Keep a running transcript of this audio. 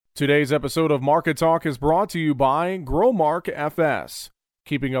Today's episode of Market Talk is brought to you by Growmark FS.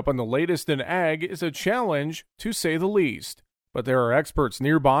 Keeping up on the latest in ag is a challenge, to say the least, but there are experts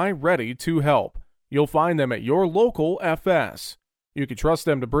nearby ready to help. You'll find them at your local FS. You can trust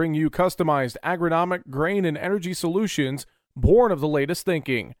them to bring you customized agronomic, grain, and energy solutions born of the latest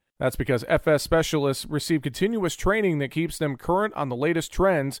thinking. That's because FS specialists receive continuous training that keeps them current on the latest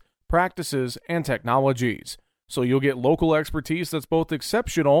trends, practices, and technologies. So you'll get local expertise that's both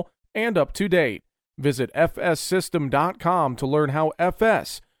exceptional and up to date. Visit fssystem.com to learn how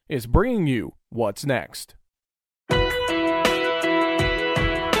FS is bringing you what's next.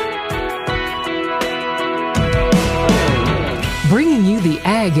 Bringing you the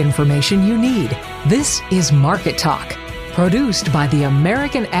ag information you need. This is Market Talk, produced by the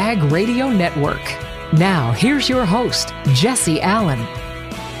American Ag Radio Network. Now, here's your host, Jesse Allen.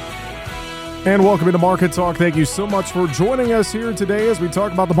 And welcome into Market Talk. Thank you so much for joining us here today as we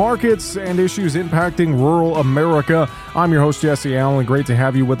talk about the markets and issues impacting rural America. I'm your host, Jesse Allen. Great to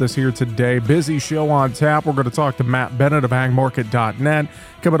have you with us here today. Busy show on tap. We're going to talk to Matt Bennett of agmarket.net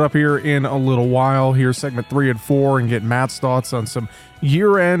coming up here in a little while. Here, segment 3 and 4, and get Matt's thoughts on some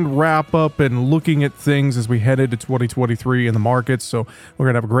year-end wrap-up and looking at things as we head into 2023 in the markets. So we're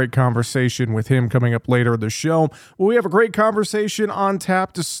going to have a great conversation with him coming up later in the show. Well, we have a great conversation on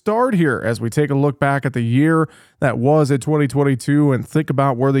tap to start here as we take a look back at the year that was in 2022 and think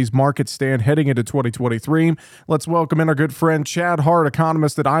about where these markets stand heading into 2023. Let's welcome in our good friend Chad Hart,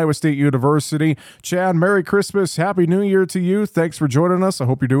 economist at Iowa State University. Chad, Merry Christmas, Happy New Year to you. Thanks for joining us. I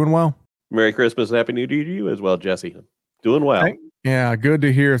hope you're doing well. Merry Christmas and Happy New Year to you as well, Jesse. Doing well. Yeah, good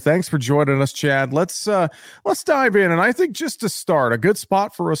to hear. Thanks for joining us, Chad. Let's dive in. And I think just to start, a good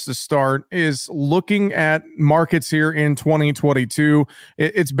spot for us to start is looking at markets here in 2022.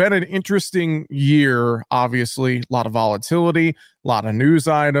 It's been an interesting year, obviously. A lot of volatility, a lot of news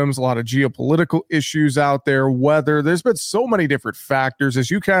items, a lot of geopolitical issues out there, weather. There's been so many different factors.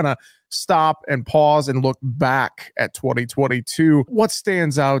 As you kind of stop and pause and look back at 2022, what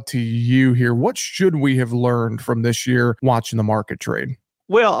stands out to you here? What should we have learned from this year watching the market trade?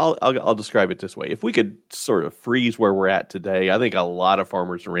 Well, I'll describe it this way. If we could sort of freeze where we're at today, I think a lot of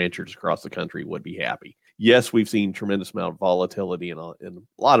farmers and ranchers across the country would be happy. Yes, we've seen tremendous amount of volatility in a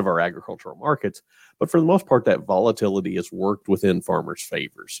lot of our agricultural markets, but for the most part, that volatility has worked within farmers'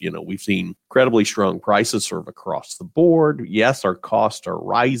 favors. You know, we've seen incredibly strong prices sort of across the board. Yes, our costs are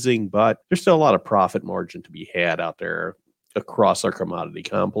rising, but there's still a lot of profit margin to be had out there across our commodity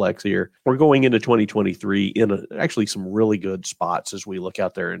complex here. We're going into 2023 in actually some really good spots as we look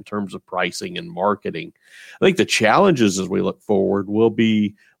out there in terms of pricing and marketing. I think the challenges as we look forward will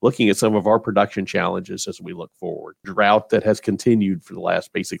be looking at some of our production challenges as we look forward. Drought that has continued for the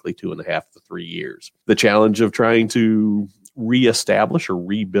last basically 2.5 to 3 years. The challenge of trying to reestablish or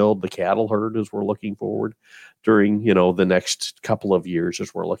rebuild the cattle herd as we're looking forward during, the next couple of years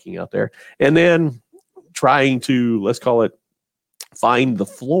as we're looking out there. And then trying to, let's call it, find the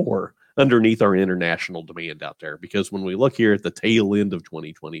floor underneath our international demand out there. Because when we look here at the tail end of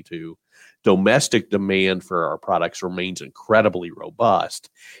 2022, domestic demand for our products remains incredibly robust.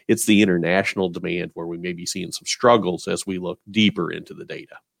 It's the international demand where we may be seeing some struggles as we look deeper into the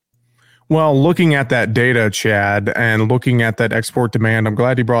data. Well, looking at that data, Chad, and looking at that export demand, I'm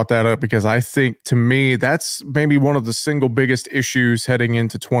glad you brought that up because I think, to me, that's maybe one of the single biggest issues heading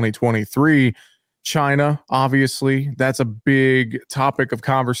into 2023. China, obviously, that's a big topic of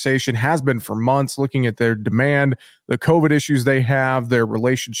conversation, has been for months, looking at their demand, the COVID issues they have, their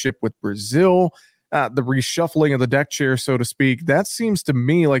relationship with Brazil, the reshuffling of the deck chair, so to speak. That seems to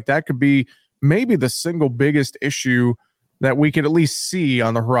me like that could be maybe the single biggest issue that we could at least see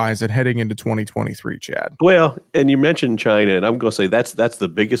on the horizon heading into 2023, Chad. Well, and you mentioned China, and I'm going to say that's the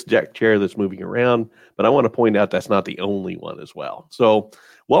biggest deck chair that's moving around, but I want to point out that's not the only one as well. So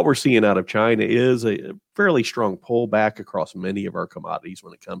what we're seeing out of China is a fairly strong pullback across many of our commodities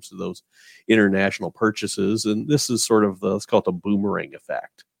when it comes to those international purchases. And this is sort of let's call it the boomerang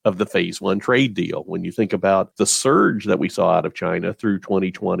effect of the phase one trade deal. When you think about the surge that we saw out of China through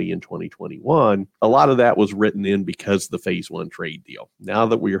 2020 and 2021, a lot of that was written in because of the phase one trade deal. Now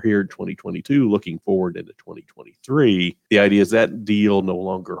that we are here in 2022, looking forward into 2023, the idea is that deal no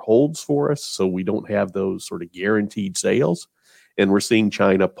longer holds for us. So we don't have those sort of guaranteed sales. And we're seeing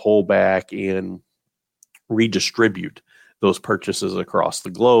China pull back and redistribute those purchases across the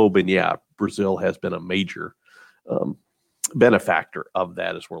globe. And yeah, Brazil has been a major benefactor of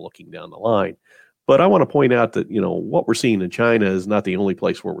that as we're looking down the line. But I want to point out that, what we're seeing in China is not the only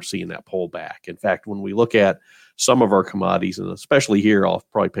place where we're seeing that pullback. In fact, when we look at some of our commodities, and especially here, I'll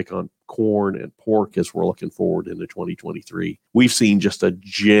probably pick on corn and pork as we're looking forward into 2023. We've seen just a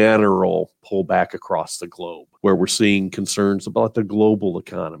general pullback across the globe where we're seeing concerns about the global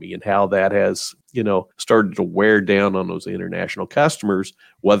economy and how that has, started to wear down on those international customers,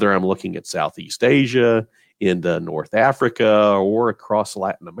 whether I'm looking at Southeast Asia, into North Africa, or across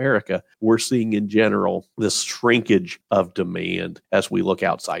Latin America. We're seeing in general this shrinkage of demand as we look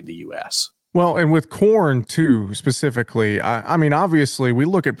outside the U.S. Well, and with corn too, specifically, I mean, obviously we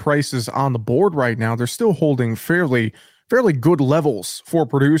look at prices on the board right now, they're still holding fairly good levels for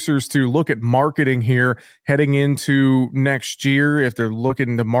producers to look at marketing here heading into next year if they're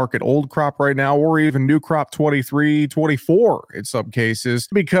looking to market old crop right now or even new crop 23, 24 in some cases.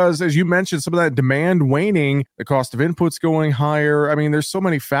 Because as you mentioned, some of that demand waning, the cost of inputs going higher. I mean, there's so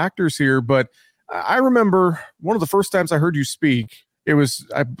many factors here, but I remember one of the first times I heard you speak, it was,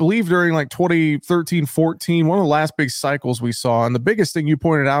 I believe, during like 2013, 14, one of the last big cycles we saw. And the biggest thing you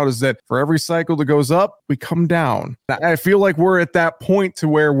pointed out is that for every cycle that goes up, we come down. I feel like we're at that point to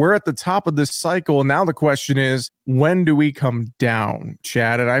where we're at the top of this cycle. And now the question is, when do we come down,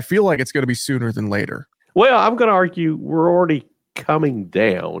 Chad? And I feel like it's going to be sooner than later. Well, I'm going to argue we're already coming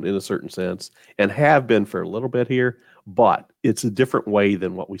down in a certain sense and have been for a little bit here, but it's a different way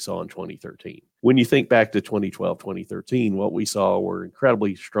than what we saw in 2013. When you think back to 2012, 2013, what we saw were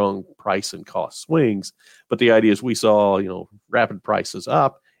incredibly strong price and cost swings. But the idea is we saw, rapid prices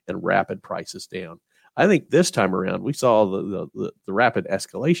up and rapid prices down. I think this time around, we saw the rapid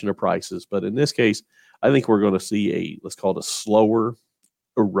escalation of prices. But in this case, I think we're going to see let's call it a slower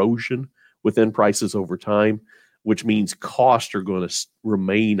erosion within prices over time, which means costs are going to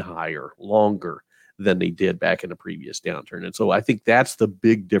remain higher longer than they did back in the previous downturn. And so I think that's the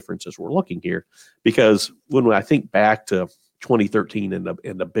big difference as we're looking here, because when I think back to 2013 and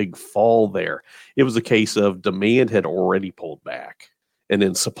the big fall there, it was a case of demand had already pulled back and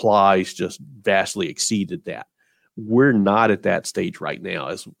then supplies just vastly exceeded that. We're not at that stage right now.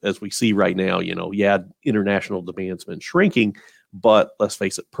 As we see right now, international demand's been shrinking, but let's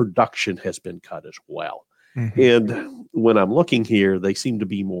face it, production has been cut as well. Mm-hmm. And when I'm looking here, they seem to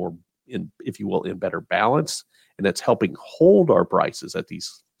be more in better balance, and that's helping hold our prices at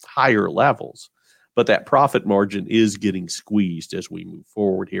these higher levels. But that profit margin is getting squeezed as we move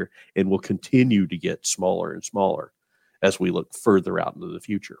forward here, and will continue to get smaller and smaller as we look further out into the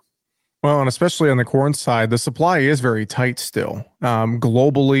future. Well, and especially on the corn side, the supply is very tight still.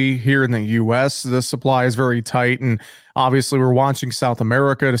 Globally, here in the U.S., the supply is very tight. And obviously, we're watching South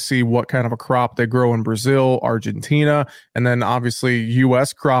America to see what kind of a crop they grow in Brazil, Argentina, and then obviously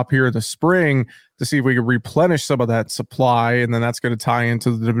U.S. crop here in the spring to see if we can replenish some of that supply. And then that's going to tie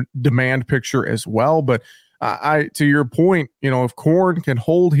into the demand picture as well. But to your point, if corn can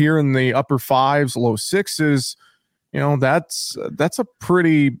hold here in the upper fives, low sixes, that's a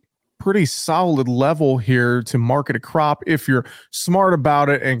pretty solid level here to market a crop if you're smart about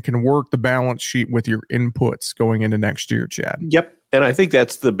it and can work the balance sheet with your inputs going into next year, Chad. Yep. And I think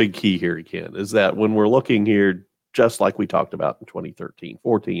that's the big key here again, is that when we're looking here, just like we talked about in 2013,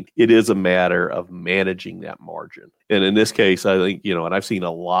 14, it is a matter of managing that margin. And in this case, I think, and I've seen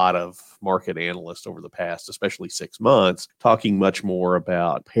a lot of market analysts over the past, especially 6 months, talking much more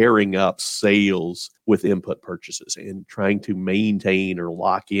about pairing up sales with input purchases and trying to maintain or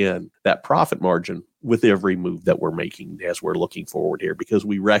lock in that profit margin with every move that we're making as we're looking forward here, because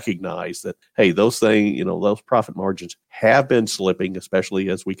we recognize that, hey, those things, those profit margins have been slipping, especially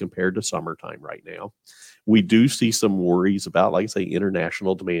as we compare to summertime right now. We do see some worries about, like I say,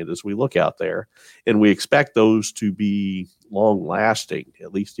 international demand as we look out there, and we expect those to be long lasting,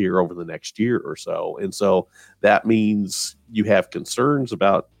 at least here over the next year or so. And so that means you have concerns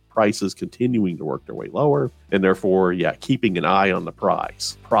about prices continuing to work their way lower, and therefore, keeping an eye on the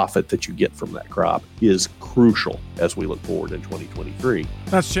profit that you get from that crop is crucial as we look forward in 2023.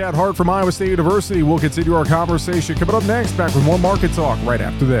 That's Chad Hart from Iowa State University. We'll continue our conversation coming up next, back with more Market Talk right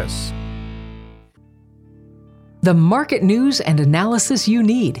after this. The market news and analysis you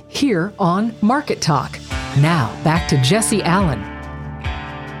need here on Market Talk. Now, back to Jesse Allen.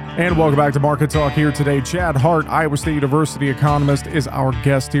 And welcome back to Market Talk here today. Chad Hart, Iowa State University economist, is our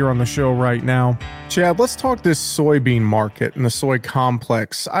guest here on the show right now. Chad, let's talk this soybean market and the soy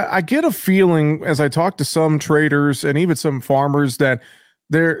complex. I get a feeling as I talk to some traders and even some farmers that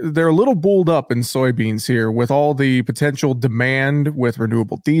they're a little bulled up in soybeans here with all the potential demand with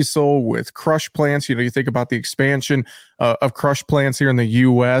renewable diesel, with crush plants. You think about the expansion of crush plants here in the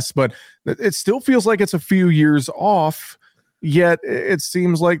U.S., but it still feels like it's a few years off. Yet it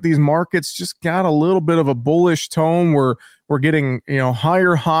seems like these markets just got a little bit of a bullish tone where we're getting,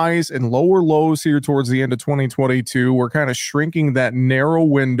 higher highs and lower lows here towards the end of 2022. We're kind of shrinking that narrow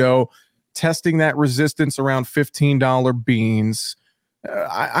window, testing that resistance around $15 beans.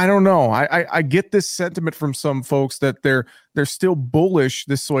 I don't know. I get this sentiment from some folks that they're still bullish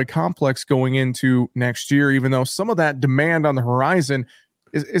this soy complex going into next year, even though some of that demand on the horizon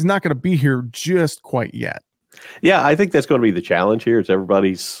is not going to be here just quite yet. Yeah, I think that's going to be the challenge here.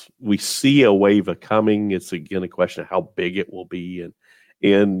 Is we see a wave of coming. It's again a question of how big it will be,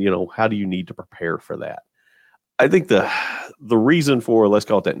 and how do you need to prepare for that? I think the reason for, let's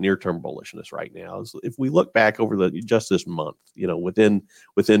call it, that near-term bullishness right now is if we look back over just this month,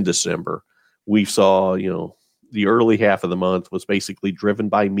 within December, we saw, the early half of the month was basically driven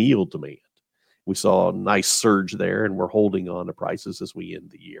by meal demand. We saw a nice surge there, and we're holding on to prices as we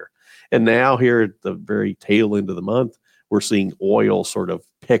end the year. And now here at the very tail end of the month, we're seeing oil sort of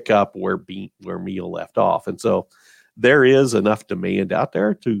pick up where meal left off. And so there is enough demand out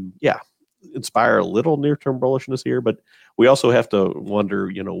there to, inspire a little near-term bullishness here, but we also have to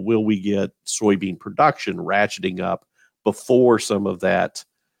wonder, will we get soybean production ratcheting up before some of that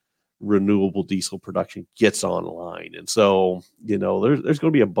renewable diesel production gets online? And so, there's going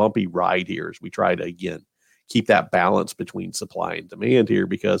to be a bumpy ride here as we try to, again, keep that balance between supply and demand here,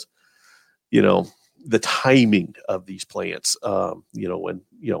 because, the timing of these plants, when,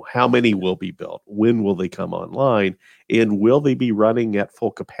 how many will be built, when will they come online, and will they be running at full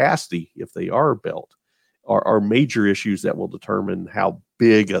capacity if they are built, are major issues that will determine how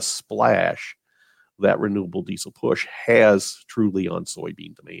big a splash that renewable diesel push has truly on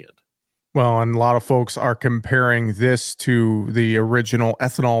soybean demand. Well, and a lot of folks are comparing this to the original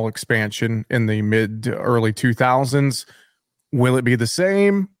ethanol expansion in the early 2000s. Will it be the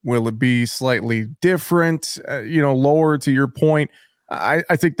same? Will it be slightly different? Lower, to your point. I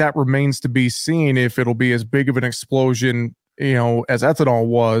think that remains to be seen if it'll be as big of an explosion, as ethanol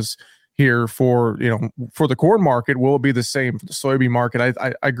was here for the corn market. Will it be the same for the soybean market?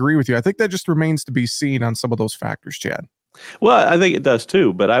 I agree with you. I think that just remains to be seen on some of those factors, Chad. Well, I think it does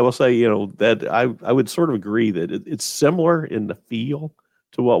too, but I will say, that I would sort of agree that it's similar in the feel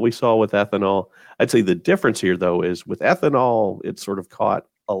to what we saw with ethanol. I'd say the difference here, though, is with ethanol, it sort of caught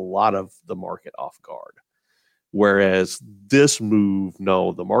a lot of the market off guard. Whereas this move,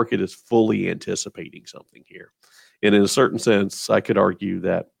 no, the market is fully anticipating something here. And in a certain sense, I could argue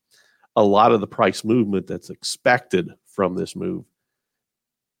that a lot of the price movement that's expected from this move,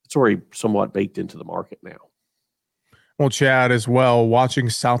 it's already somewhat baked into the market now. Well, Chad, as well, watching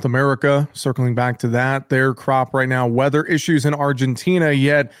South America, circling back to that, their crop right now, weather issues in Argentina,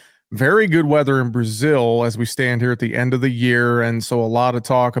 yet very good weather in Brazil as we stand here at the end of the year. And so a lot of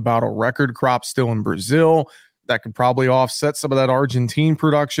talk about a record crop still in Brazil that could probably offset some of that Argentine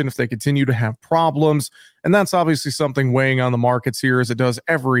production if they continue to have problems. And that's obviously something weighing on the markets here, as it does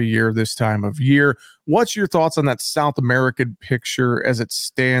every year this time of year. What's your thoughts on that South American picture as it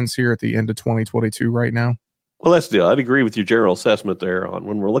stands here at the end of 2022 right now? Well, that's the deal. I'd agree with your general assessment there on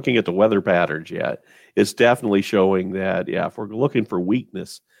when we're looking at the weather patterns. It's definitely showing that, if we're looking for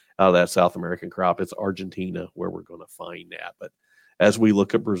weakness out of that South American crop, it's Argentina where we're going to find that. But as we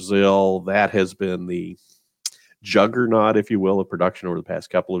look at Brazil, that has been the juggernaut, if you will, of production over the past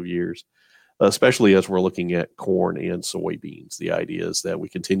couple of years, especially as we're looking at corn and soybeans. The idea is that we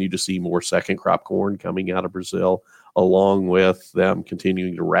continue to see more second crop corn coming out of Brazil, along with them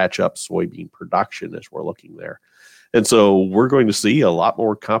continuing to ratchet up soybean production as we're looking there. And so we're going to see a lot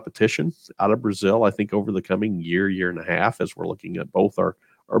more competition out of Brazil, I think, over the coming year and a half, as we're looking at both our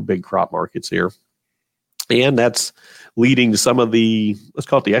big crop markets here. And that's leading to some of the, let's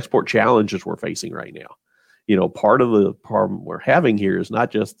call it, the export challenges we're facing right now. Part of the problem we're having here is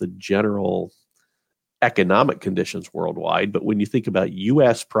not just the general economic conditions worldwide, but when you think about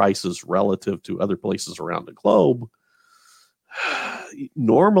U.S. prices relative to other places around the globe,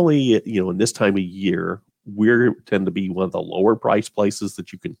 normally, in this time of year, we tend to be one of the lower price places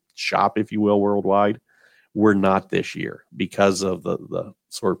that you can shop, if you will, worldwide. We're not this year because of the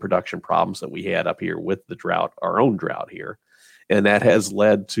sort of production problems that we had up here with the drought, our own drought here. And that has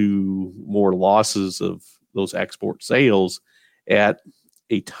led to more losses of those export sales at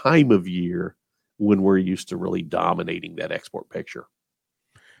a time of year when we're used to really dominating that export picture.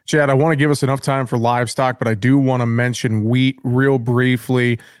 Chad, I want to give us enough time for livestock, but I do want to mention wheat real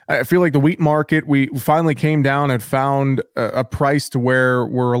briefly. I feel like the wheat market, we finally came down and found a price to where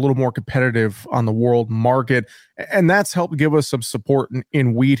we're a little more competitive on the world market, and that's helped give us some support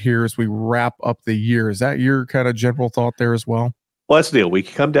in wheat here as we wrap up the year. Is that your kind of general thought there as well? Well, that's the deal. We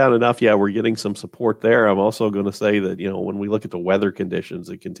come down enough. Yeah, we're getting some support there. I'm also going to say that, when we look at the weather conditions,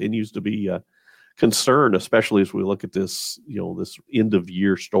 it continues to be a concern, especially as we look at this, this end of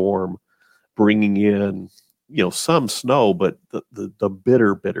year storm bringing in, some snow, but the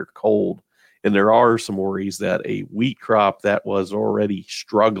bitter, bitter cold. And there are some worries that a wheat crop that was already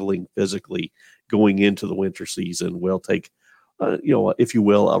struggling physically going into the winter season will take, if you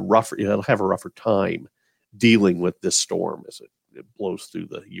will, it'll have a rougher time dealing with this storm as it blows through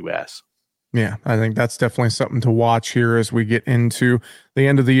the U.S. Yeah, I think that's definitely something to watch here as we get into the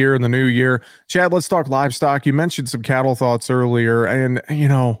end of the year and the new year. Chad, let's talk livestock. You mentioned some cattle thoughts earlier, and,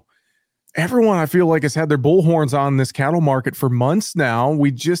 everyone I feel like has had their bullhorns on this cattle market for months now.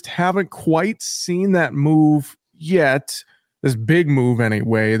 We just haven't quite seen that move yet, this big move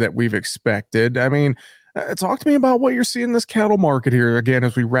anyway that we've expected. I mean, talk to me about what you're seeing in this cattle market here again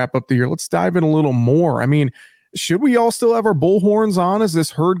as we wrap up the year. Let's dive in a little more. I mean, should we all still have our bullhorns on as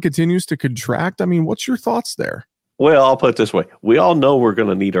this herd continues to contract? I mean, what's your thoughts there? Well, I'll put it this way. We all know we're going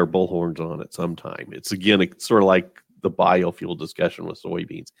to need our bullhorns on at some time. It's sort of like the biofuel discussion with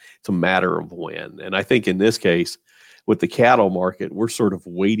soybeans. It's a matter of when. And I think in this case, with the cattle market, we're sort of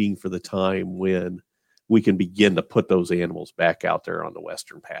waiting for the time when we can begin to put those animals back out there on the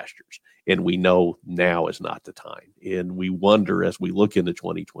western pastures. And we know now is not the time. And we wonder as we look into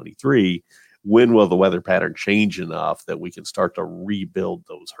 2023, when will the weather pattern change enough that we can start to rebuild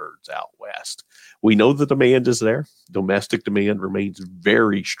those herds out west? We know the demand is there. Domestic demand remains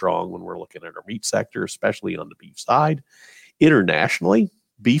very strong when we're looking at our meat sector, especially on the beef side. Internationally,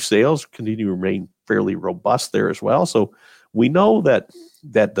 beef sales continue to remain fairly robust there as well. So we know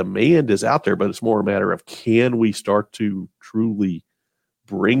that demand is out there, but it's more a matter of, can we start to truly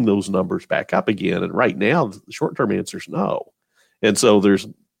bring those numbers back up again? And right now, the short-term answer is no. And so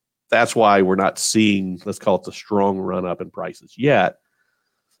that's why we're not seeing, let's call it the strong run up in prices yet.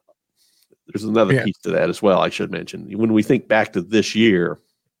 There's another piece to that as well, I should mention. When we think back to this year,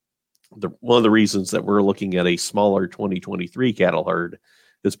 one of the reasons that we're looking at a smaller 2023 cattle herd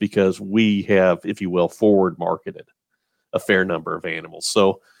is because we have, if you will, forward marketed a fair number of animals.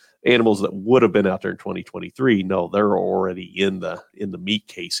 So animals that would have been out there in 2023, no, they're already in the meat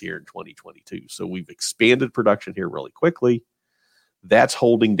case here in 2022. So we've expanded production here really quickly. That's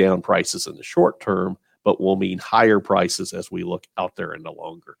holding down prices in the short term, but will mean higher prices as we look out there in the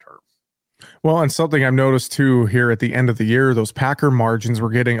longer term. Well, and something I've noticed too here at the end of the year, those packer margins were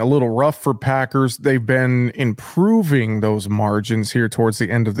getting a little rough for packers. They've been improving those margins here towards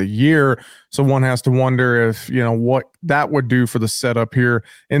the end of the year. So one has to wonder if, what that would do for the setup here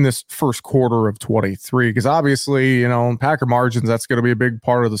in this first quarter of 23. Because obviously, packer margins, that's going to be a big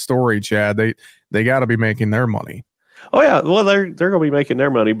part of the story, Chad. They got to be making their money. Oh yeah, well they're going to be making their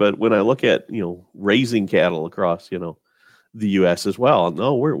money, but when I look at raising cattle across the U.S. as well,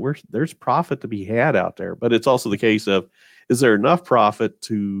 no, there's profit to be had out there, but it's also the case of, is there enough profit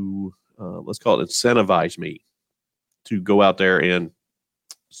to let's call it incentivize me to go out there and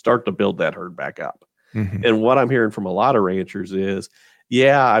start to build that herd back up? Mm-hmm. And what I'm hearing from a lot of ranchers is,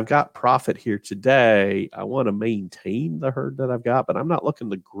 yeah, I've got profit here today. I want to maintain the herd that I've got, but I'm not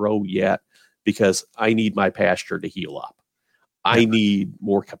looking to grow yet, because I need my pasture to heal up. I need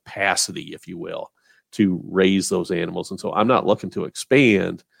more capacity, if you will, to raise those animals. And so I'm not looking to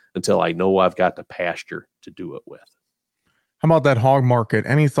expand until I know I've got the pasture to do it with. How about that hog market?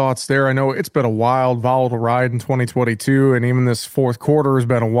 Any thoughts there? I know it's been a wild, volatile ride in 2022, and even this fourth quarter has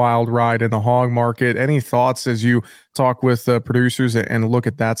been a wild ride in the hog market. Any thoughts as you talk with producers and look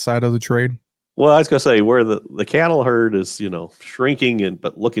at that side of the trade? Well, I was going to say, where the cattle herd is, shrinking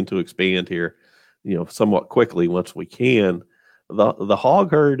but looking to expand here, somewhat quickly once we can. The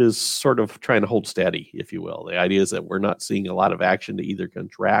hog herd is sort of trying to hold steady, if you will. The idea is that we're not seeing a lot of action to either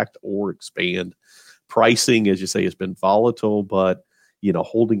contract or expand. Pricing, as you say, has been volatile, but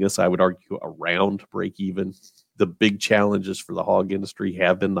holding us, I would argue, around break even. The big challenges for the hog industry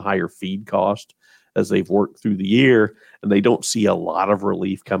have been the higher feed cost as they've worked through the year, and they don't see a lot of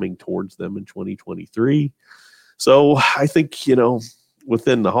relief coming towards them in 2023. So I think,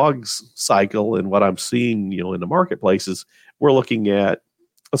 within the hogs cycle and what I'm seeing, in the marketplaces, we're looking at,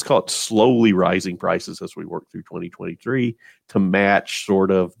 let's call it slowly rising prices as we work through 2023 to match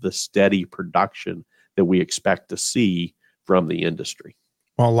sort of the steady production that we expect to see from the industry.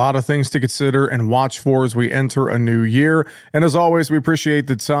 Well, a lot of things to consider and watch for as we enter a new year. And as always, we appreciate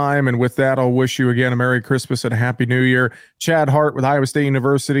the time. And with that, I'll wish you again a Merry Christmas and a Happy New Year. Chad Hart with Iowa State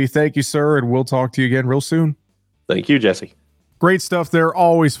University. Thank you, sir. And we'll talk to you again real soon. Thank you, Jesse. Great stuff there.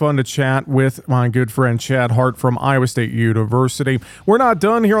 Always fun to chat with my good friend Chad Hart from Iowa State University. We're not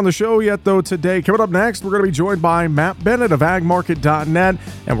done here on the show yet, though, today. Coming up next, we're going to be joined by Matt Bennett of agmarket.net,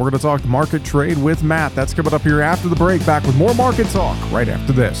 and we're going to talk market trade with Matt. That's coming up here after the break. Back with more Market Talk right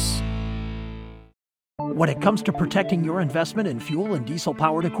after this. When it comes to protecting your investment in fuel and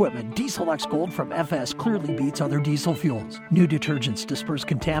diesel-powered equipment, Diesel X Gold from FS clearly beats other diesel fuels. New detergents disperse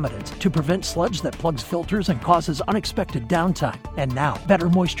contaminants to prevent sludge that plugs filters and causes unexpected downtime. And now, better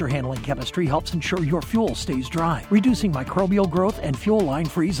moisture handling chemistry helps ensure your fuel stays dry, reducing microbial growth and fuel line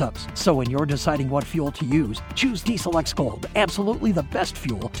freeze-ups. So when you're deciding what fuel to use, choose Diesel X Gold, absolutely the best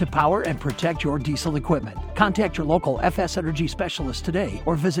fuel to power and protect your diesel equipment. Contact your local FS Energy specialist today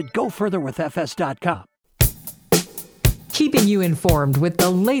or visit gofurtherwithfs.com. Keeping you informed with the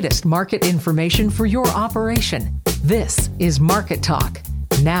latest market information for your operation. This is Market Talk.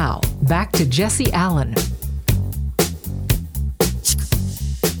 Now, back to Jesse Allen.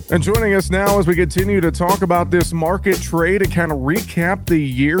 And joining us now as we continue to talk about this market trade and kind of recap the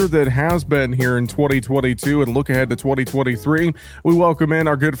year that has been here in 2022 and look ahead to 2023, we welcome in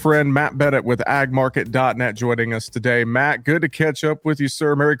our good friend Matt Bennett with agmarket.net joining us today. Matt, good to catch up with you,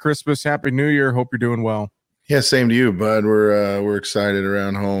 sir. Merry Christmas. Happy New Year. Hope you're doing well. Yeah, same to you, bud. We're excited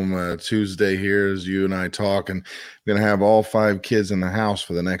around home Tuesday here as you and I talk, and we're going to have all 5 kids in the house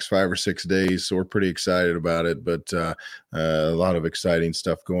for the next 5 or 6 days, so we're pretty excited about it. But a lot of exciting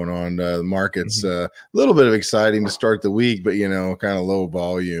stuff going on. The market's a little bit of exciting to start the week, but kind of low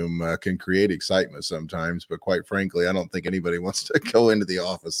volume can create excitement sometimes. But quite frankly, I don't think anybody wants to go into the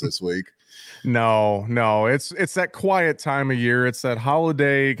office this week. No, it's that quiet time of year. It's that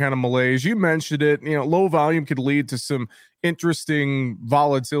holiday kind of malaise. You mentioned it. Low volume could lead to some interesting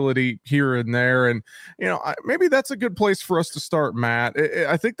volatility here and there, and maybe that's a good place for us to start, Matt.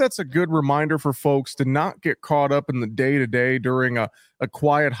 I think that's a good reminder for folks to not get caught up in the day-to-day during a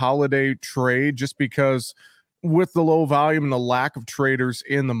quiet holiday trade, just because with the low volume and the lack of traders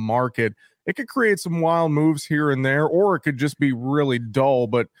in the market, it could create some wild moves here and there, or it could just be really dull.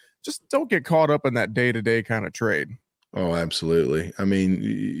 But just don't get caught up in that day-to-day kind of trade. Oh, absolutely. I mean,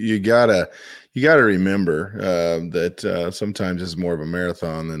 you gotta remember that sometimes it's more of a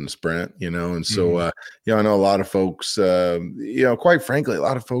marathon than a sprint, and so I know a lot of folks, quite frankly, a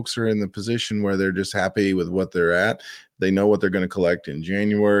lot of folks are in the position where they're just happy with what they're at. They know what they're going to collect in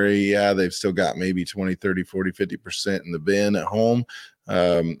January. Yeah, they've still got maybe 20, 30, 40, 50% in the bin at home.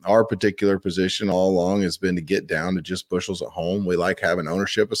 Our particular position all along has been to get down to just bushels at home. We like having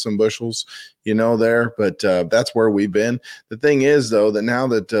ownership of some bushels, there, but that's where we've been. The thing is, though, that now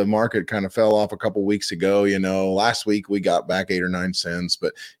that the market kind of fell off a couple weeks ago, last week we got back 8 or 9 cents,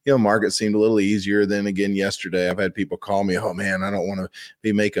 but, market seemed a little easier than again yesterday. I've had people call me, oh man, I don't want to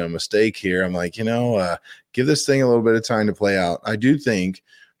be making a mistake here. I'm like, give this thing a little bit of time to play out. I do think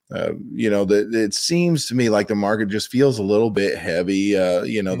that it seems to me like the market just feels a little bit heavy,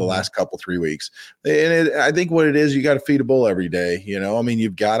 the last couple 3 weeks. And I think what it is, you got to feed a bull every day.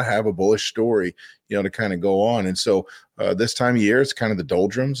 You've got to have a bullish story, to kind of go on. And so this time of year, it's kind of the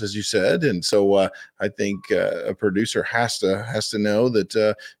doldrums, as you said. And so I think a producer has to know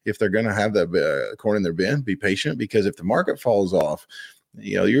that if they're going to have that corn in their bin, be patient, because if the market falls off,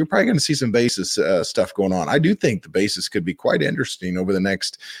 you're probably going to see some basis stuff going on. I do think the basis could be quite interesting over the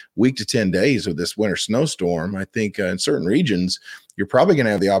next week to 10 days of this winter snowstorm. I think in certain regions, you're probably going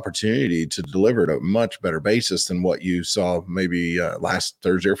to have the opportunity to deliver at a much better basis than what you saw maybe last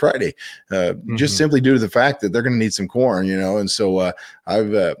Thursday or Friday, just simply due to the fact that they're going to need some corn, And so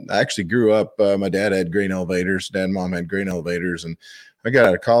I actually grew up, my dad had grain elevators, dad and mom had grain elevators, and I got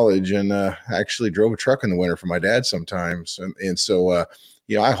out of college and actually drove a truck in the winter for my dad sometimes. And so,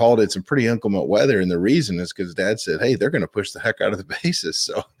 I hauled in some pretty inclement weather. And the reason is because Dad said, hey, they're going to push the heck out of the basis.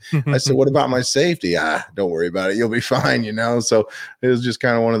 So I said, what about my safety? Don't worry about it. You'll be fine, So it was just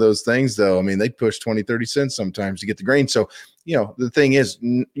kind of one of those things, though. They push 20, 30 cents sometimes to get the grain. So, the thing is,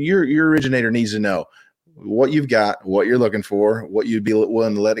 your originator needs to know what you've got, what you're looking for, what you'd be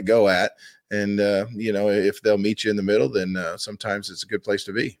willing to let it go at. And, if they'll meet you in the middle, then sometimes it's a good place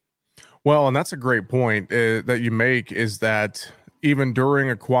to be. Well, and that's a great point that you make, is that even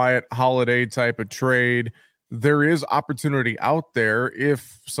during a quiet holiday type of trade, there is opportunity out there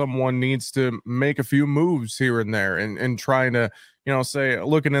if someone needs to make a few moves here and there and trying to, say,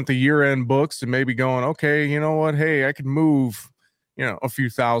 looking at the year-end books and maybe going, okay, you know what? Hey, I could move, a few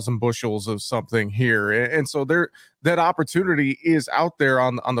thousand bushels of something here. And so that opportunity is out there.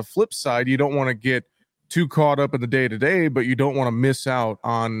 On the flip side, you don't want to get too caught up in the day-to-day, but you don't want to miss out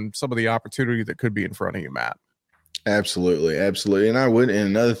on some of the opportunity that could be in front of you, Matt. Absolutely, absolutely. And and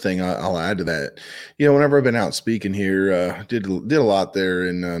another thing I'll add to that, whenever I've been out speaking here, did a lot there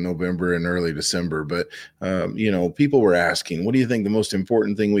in November and early December. But people were asking, what do you think the most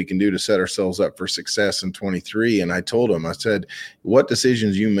important thing we can do to set ourselves up for success in 23? And I told them, I said, what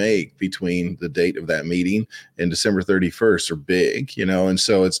decisions you make between the date of that meeting and December 31st are big, and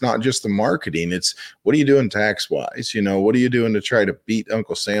so it's not just the marketing, it's what are you doing tax wise? What are you doing to try to beat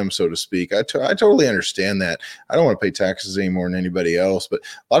Uncle Sam, so to speak? I totally understand that. I don't want to pay taxes any more than anybody else, but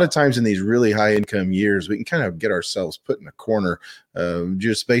a lot of times in these really high income years, we can kind of get ourselves put in a corner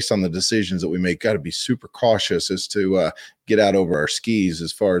just based on the decisions that we make. Got to be super cautious as to get out over our skis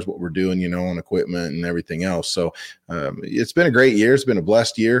as far as what we're doing, on equipment and everything else. So it's been a great year. It's been a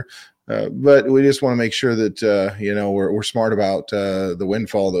blessed year. But we just want to make sure that, we're smart about the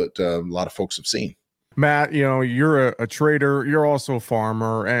windfall that a lot of folks have seen. Matt, you're a trader. You're also a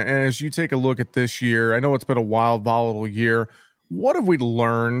farmer. And as you take a look at this year, I know it's been a wild, volatile year. What have we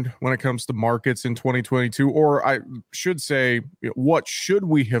learned when it comes to markets in 2022? Or I should say, what should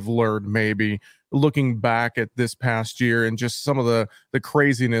we have learned maybe looking back at this past year and just some of the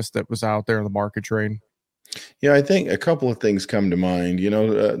craziness that was out there in the market trade? Yeah, I think a couple of things come to mind.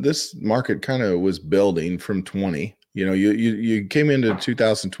 This market kind of was building from 20. You came into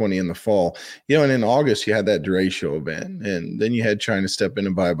 2020 in the fall, and in August you had that derecho event, and then you had China step in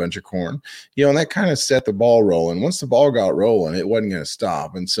and buy a bunch of corn, and that kind of set the ball rolling. Once the ball got rolling, it wasn't going to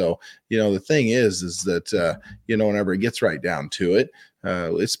stop. And so, the thing is that, whenever it gets right down to it,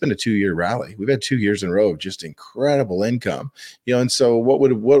 it's been a 2-year rally. We've had 2 years in a row of just incredible income, and so what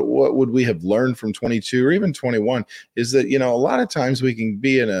would we have learned from 22 or even 21 is that, a lot of times we can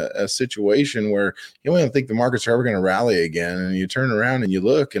be in a situation where we don't think the markets are ever going to rally again. And you turn around and you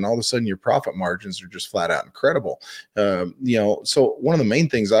look and all of a sudden your profit margins are just flat out incredible. So one of the main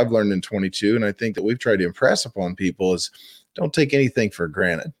things I've learned in 22, and I think that we've tried to impress upon people is, don't take anything for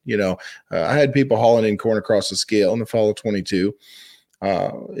granted. I had people hauling in corn across the scale in the fall of 22.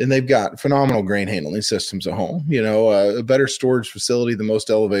 And they've got phenomenal grain handling systems at home, a better storage facility than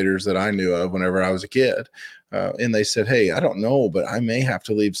most elevators that I knew of whenever I was a kid. And they said, hey, I don't know, but I may have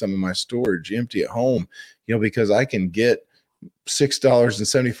to leave some of my storage empty at home, because I can get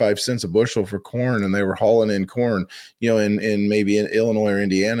 $6.75 a bushel for corn. And they were hauling in corn, in maybe in Illinois or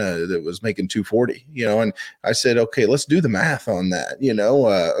Indiana that was making $2.40, and I said, okay, let's do the math on that.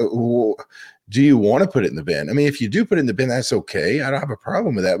 Do you want to put it in the bin? I mean, if you do put it in the bin, that's okay. I don't have a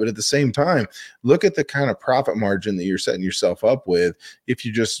problem with that. But at the same time, look at the kind of profit margin that you're setting yourself up with if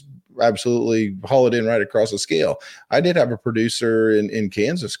you just absolutely haul it in right across the scale. I did have a producer in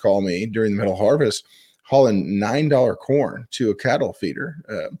Kansas call me during the middle harvest, hauling $9 corn to a cattle feeder.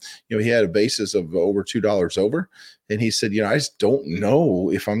 He had a basis of over $2 over. And he said, I just don't know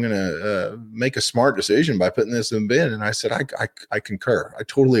if I'm going to make a smart decision by putting this in the bin. And I said, I concur. I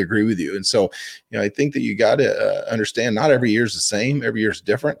totally agree with you. And so, I think that you got to understand not every year is the same. Every year is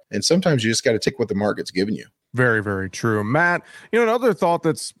different. And sometimes you just got to take what the market's giving you. Very, very true. Matt, another thought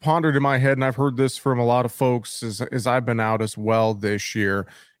that's pondered in my head, and I've heard this from a lot of folks as I've been out as well this year,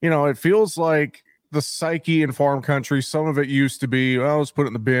 it feels like the psyche in farm country, some of it used to be, let's put it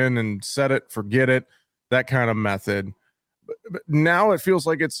in the bin and set it, forget it, that kind of method. But now it feels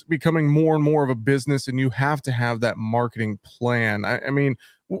like it's becoming more and more of a business, and you have to have that marketing plan. I mean,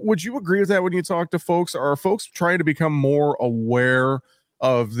 would you agree with that when you talk to folks? Are folks trying to become more aware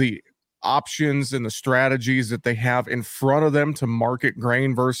of the options and the strategies that they have in front of them to market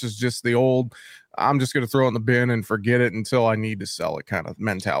grain versus just the old, I'm just going to throw it in the bin and forget it until I need to sell it kind of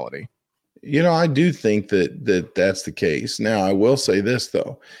mentality? I do think that's the case. Now, I will say this,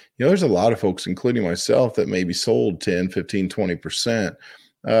 though. There's a lot of folks, including myself, that maybe sold 10, 15, 20%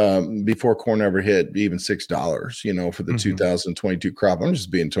 before corn ever hit even $6, for the 2022 crop. I'm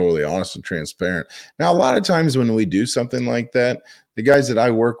just being totally honest and transparent. Now, a lot of times when we do something like that, the guys that I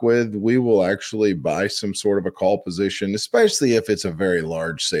work with, we will actually buy some sort of a call position, especially if it's a very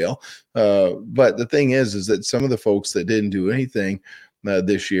large sale. But the thing is that some of the folks that didn't do anything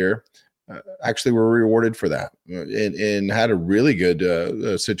this year, actually were rewarded for that and had a really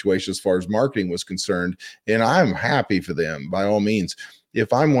good situation as far as marketing was concerned. And I'm happy for them by all means.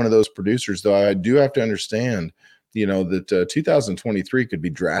 If I'm one of those producers, though, I do have to understand, that 2023 could be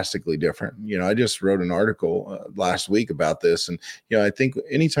drastically different. I just wrote an article last week about this. And, I think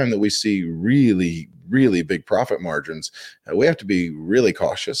anytime that we see really, really big profit margins, we have to be really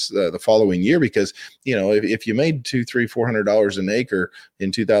cautious the following year, because if you made $200-$400 an acre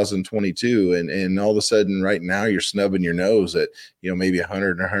in 2022, and all of a sudden right now you're snubbing your nose at maybe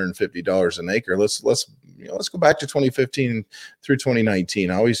 $100 or $150 an acre. Let's go back to 2015 through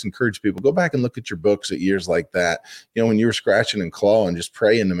 2019. I always encourage people, go back and look at your books at years like that, when you were scratching and clawing, just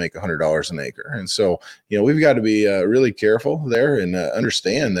praying to make $100 an acre. And so, we've got to be really careful there and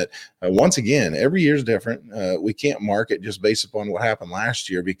understand that once again, every year is different. We can't market just based upon what happened last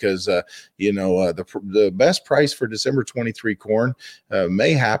year, because, the best price for December 23 corn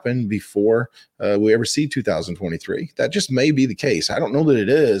may happen before we ever see 2023. That just may be the case. I don't know that it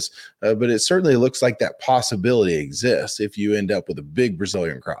is, but it certainly looks like that possibility exists if you end up with a big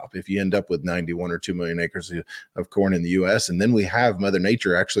Brazilian crop, if you end up with 91 or 2 million acres of corn in the U.S., and then we have Mother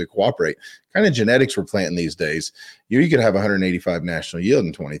Nature actually cooperate. Kind of genetics we're planting these days, you could have 185 national yield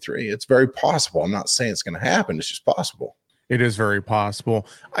in 23. It's very possible. I'm not saying it's going to happen. It's just possible. It is very possible.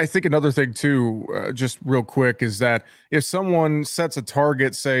 I think another thing too, just real quick, is that if someone sets a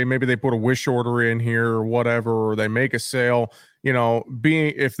target, say maybe they put a wish order in here or whatever, or they make a sale,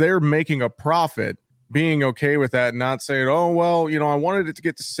 if they're making a profit, being okay with that, not saying, oh, well, I wanted it to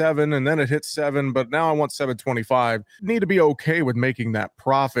get to 7 and then it hit 7, but now I want 725. You need to be okay with making that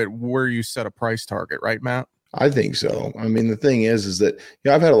profit where you set a price target, right, Matt? I think so. I mean, the thing is that,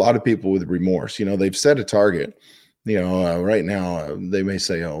 I've had a lot of people with remorse, they've set a target. Right now they may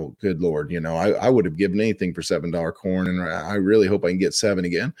say, oh, good Lord, I would have given anything for $7 corn, and I really hope I can get 7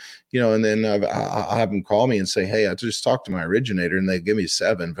 again, and then I'll have them call me and say, hey, I just talked to my originator and they give me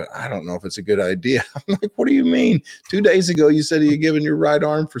 7, but I don't know if it's a good idea. I'm like, what do you mean? 2 days ago, you said you're giving your right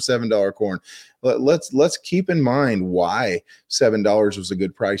arm for $7 corn. Let's keep in mind why $7 was a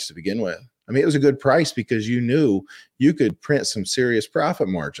good price to begin with. I mean, it was a good price because you knew you could print some serious profit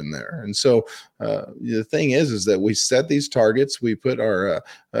margin there. And so the thing is that we set these targets. We put our,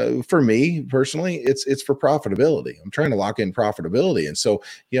 for me personally, it's for profitability. I'm trying to lock in profitability. And so,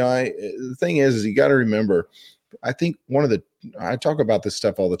 the thing is you got to remember, I think I talk about this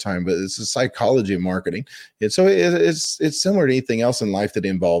stuff all the time, but it's the psychology of marketing. And so it's similar to anything else in life that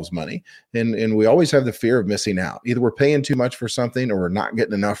involves money. And we always have the fear of missing out. Either we're paying too much for something or we're not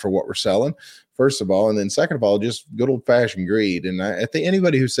getting enough for what we're selling, first of all. And then second of all, just good old fashioned greed. And I think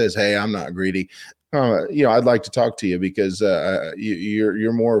anybody who says, hey, I'm not greedy, I'd like to talk to you, because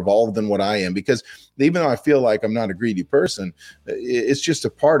you're more evolved than what I am. Because even though I feel like I'm not a greedy person, it's just a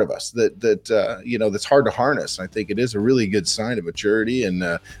part of us that's hard to harness. I think it is a really good sign of maturity and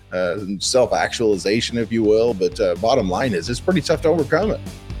self-actualization, if you will. But bottom line is, it's pretty tough to overcome it.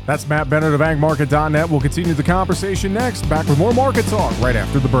 That's Matt Bennett of AgMarket.net. We'll continue the conversation next. Back with more Market Talk right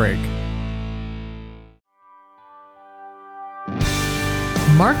after the break.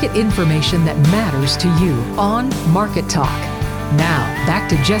 Market information that matters to you on Market Talk. Now, back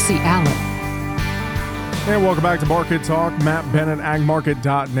to Jesse Allen. And welcome back to Market Talk. Matt Bennett,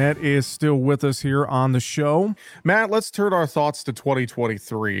 AgMarket.net, is still with us here on the show. Matt, let's turn our thoughts to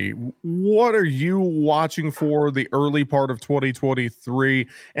 2023. What are you watching for the early part of 2023?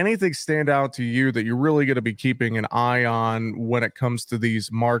 Anything stand out to you that you're really going to be keeping an eye on when it comes to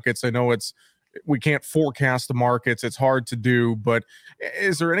these markets? I know we can't forecast the markets. It's hard to do, but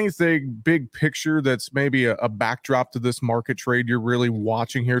is there anything big picture that's maybe a backdrop to this market trade you're really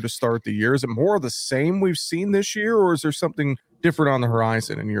watching here to start the year? Is it more of the same we've seen this year, or is there something different on the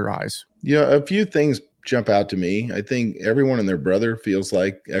horizon in your eyes? A few things jump out to me. I think everyone and their brother feels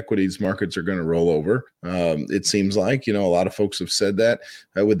like equities markets are going to roll over. It seems like, a lot of folks have said that.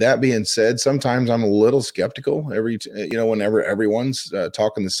 With that being said, sometimes I'm a little skeptical whenever everyone's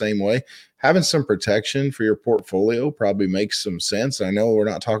talking the same way. Having some protection for your portfolio probably makes some sense. I know we're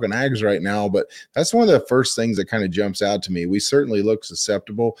not talking ags right now, but that's one of the first things that kind of jumps out to me. We certainly look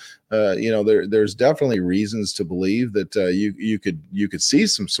susceptible. There's definitely reasons to believe that you could see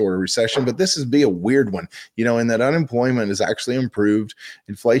some sort of recession, but this is be a weird one, and that unemployment has actually improved.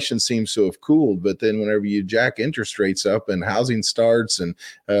 Inflation seems to have cooled, but then whenever you jack interest rates up and housing starts and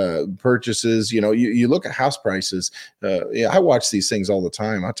purchases, you look at house prices. I watch these things all the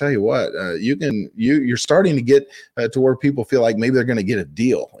time. I'll tell you what, you're starting to get to where people feel like maybe they're going to get a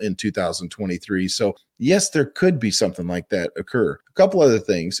deal in 2023. So yes, there could be something like that occur. A couple other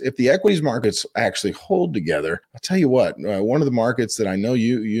things. If the equities markets actually hold together, I'll tell you what, one of the markets that I know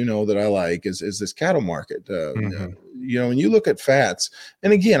you know that I like is this cattle market. When you look at fats,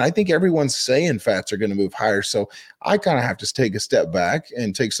 and again, I think everyone's saying fats are going to move higher. So I kind of have to take a step back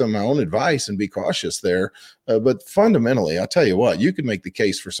and take some of my own advice and be cautious there. But fundamentally, I'll tell you what, you could make the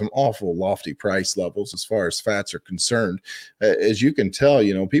case for some awful lofty price levels as far as fats are concerned. As you can tell,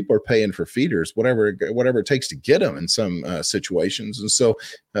 people are paying for feeders, whatever it takes to get them in some situations. And so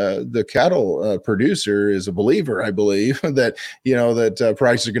the cattle producer is a believer, I believe, that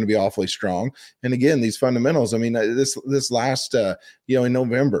prices are going to be awfully strong. And again, these fundamentals, I mean, this last in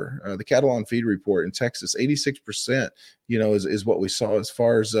November, the cattle on feed report in Texas, 86%, is what we saw as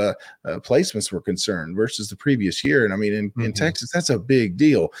far as placements were concerned versus the previous year. And I mean, in Texas, that's a big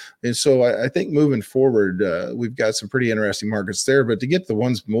deal. And so I think moving forward, we've got some pretty interesting markets there. But to get the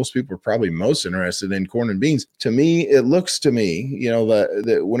ones most people are probably most interested in, corn and beans, to me, it looks to me,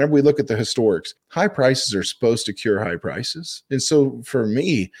 that whenever we look at the historics, high prices are supposed to cure high prices. And so for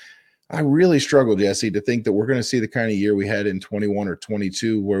me, I really struggle, Jesse, to think that we're going to see the kind of year we had in 21 or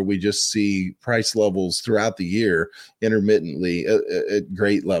 22, where we just see price levels throughout the year intermittently at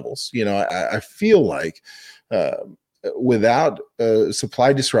great levels. I feel like without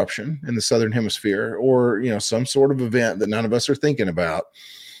supply disruption in the Southern Hemisphere, or, some sort of event that none of us are thinking about,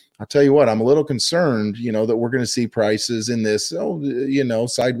 I'll tell you what, I'm a little concerned, that we're going to see prices in this,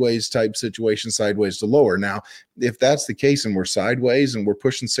 sideways type situation, sideways to lower. Now, if that's the case and we're sideways and we're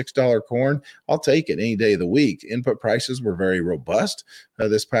pushing $6 corn, I'll take it any day of the week. Input prices were very robust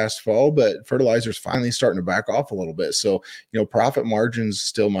this past fall, but fertilizer's finally starting to back off a little bit. So, profit margins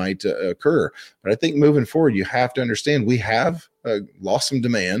still might occur. But I think moving forward, you have to understand we have lost some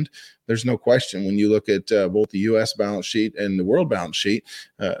demand. There's no question when you look at both the U.S. balance sheet and the world balance sheet,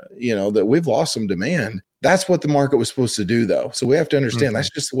 that we've lost some demand. That's what the market was supposed to do, though. So we have to understand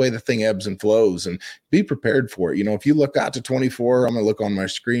that's just the way the thing ebbs and flows, and be prepared for it. If you look out to 24, I'm going to look on my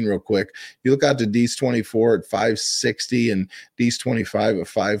screen real quick. You look out to D's 24 at 560 and D's 25 at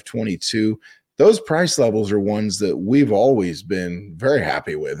 522. Those price levels are ones that we've always been very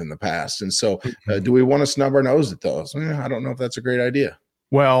happy with in the past. And so do we want to snub our nose at those? I don't know if that's a great idea.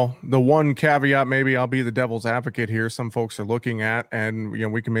 Well, the one caveat, maybe I'll be the devil's advocate here, some folks are looking at, and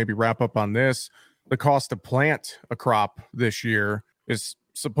we can maybe wrap up on this. The cost to plant a crop this year is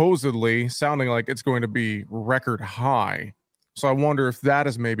supposedly sounding like it's going to be record high. So I wonder if that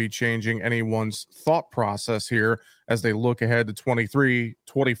is maybe changing anyone's thought process here as they look ahead to 23,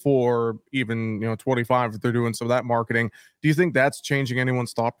 24, even 25 if they're doing some of that marketing. Do you think that's changing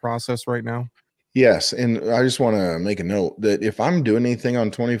anyone's thought process right now? Yes. And I just want to make a note that if I'm doing anything on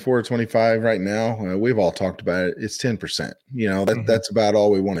 24, 25 right now, we've all talked about it. It's 10%. That's about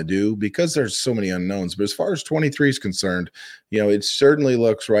all we want to do because there's so many unknowns. But as far as 23 is concerned, it certainly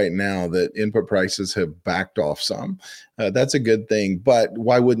looks right now that input prices have backed off some. That's a good thing. But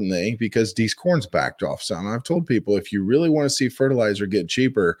why wouldn't they? Because D's corn's backed off some. I've told people if you really want to see fertilizer get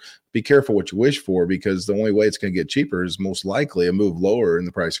cheaper, be careful what you wish for, because the only way it's going to get cheaper is most likely a move lower in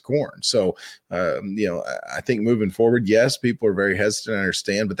the price of corn. So, I think moving forward, yes, people are very hesitant, I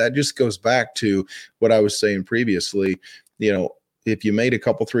understand, but that just goes back to what I was saying previously. If you made a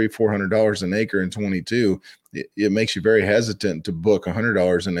couple, $300-$400 an acre in 22, it makes you very hesitant to book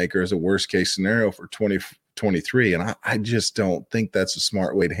 $100 an acre as a worst case scenario for 2023. And I just don't think that's a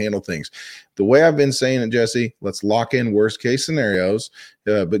smart way to handle things. The way I've been saying it, Jesse, let's lock in worst case scenarios,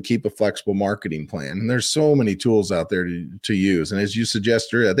 but keep a flexible marketing plan. And there's so many tools out there to use. And as you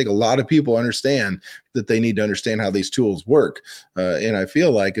suggested, I think a lot of people understand that they need to understand how these tools work. And I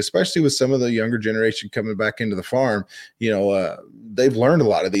feel like, especially with some of the younger generation coming back into the farm, they've learned a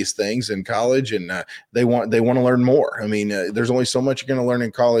lot of these things in college, and they want to learn more. I mean, there's only so much you're going to learn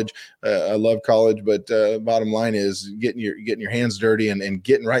in college. I love college, but bottom line is getting your hands dirty and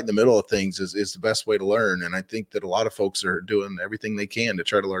getting right in the middle of things is the best way to learn. And I think that a lot of folks are doing everything they can to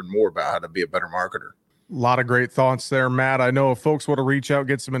try to learn more about how to be a better marketer. A lot of great thoughts there, Matt. I know if folks want to reach out,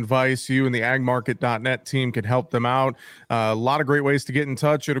 get some advice, you and the agmarket.net team can help them out. A lot of great ways to get in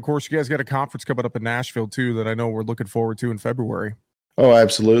touch. And of course, you guys got a conference coming up in Nashville too that I know we're looking forward to in February. Oh,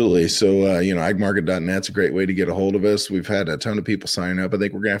 absolutely. So, agmarket.net's a great way to get a hold of us. We've had a ton of people sign up. I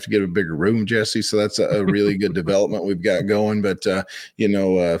think we're going to have to get a bigger room, Jesse. So that's a really good development we've got going. But, 5th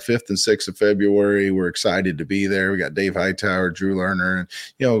and 6th of February, we're excited to be there. We got Dave Hightower, Drew Lerner,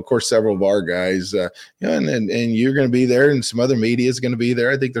 and, of course, several of our guys. And you're going to be there, and some other media is going to be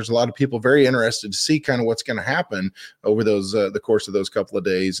there. I think there's a lot of people very interested to see kind of what's going to happen over those the course of those couple of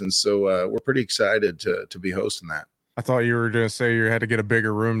days. And so we're pretty excited to be hosting that. I thought you were going to say you had to get a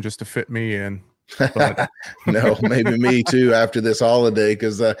bigger room just to fit me in. No, maybe me too after this holiday,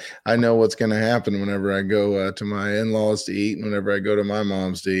 because I know what's going to happen whenever I go to my in-laws to eat and whenever I go to my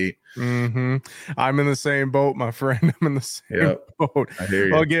mom's to eat. Mm-hmm. I'm in the same boat, my friend. I'm in the same boat. I hear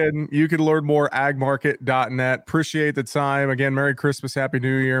you. Well, again, you can learn more agmarket.net. Appreciate the time. Again, Merry Christmas, Happy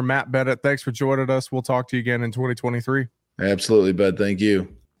New Year. Matt Bennett, thanks for joining us. We'll talk to you again in 2023. Absolutely, bud. Thank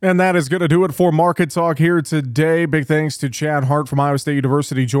you. And that is going to do it for Market Talk here today. Big thanks to Chad Hart from Iowa State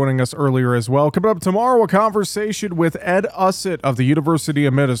University joining us earlier as well. Coming up tomorrow, a conversation with Ed Ussett of the University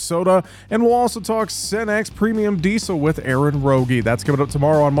of Minnesota. And we'll also talk Cenex Premium Diesel with Aaron Rogie. That's coming up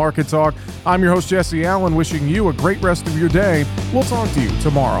tomorrow on Market Talk. I'm your host, Jesse Allen, wishing you a great rest of your day. We'll talk to you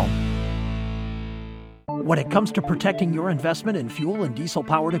tomorrow. When it comes to protecting your investment in fuel and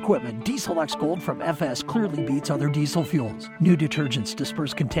diesel-powered equipment, Diesel X Gold from FS clearly beats other diesel fuels. New detergents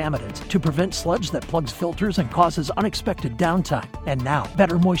disperse contaminants to prevent sludge that plugs filters and causes unexpected downtime. And now,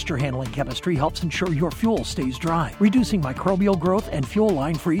 better moisture handling chemistry helps ensure your fuel stays dry, reducing microbial growth and fuel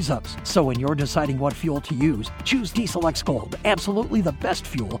line freeze-ups. So when you're deciding what fuel to use, choose Diesel X Gold, absolutely the best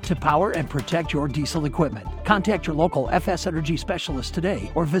fuel to power and protect your diesel equipment. Contact your local FS Energy specialist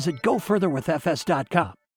today or visit gofurtherwithfs.com.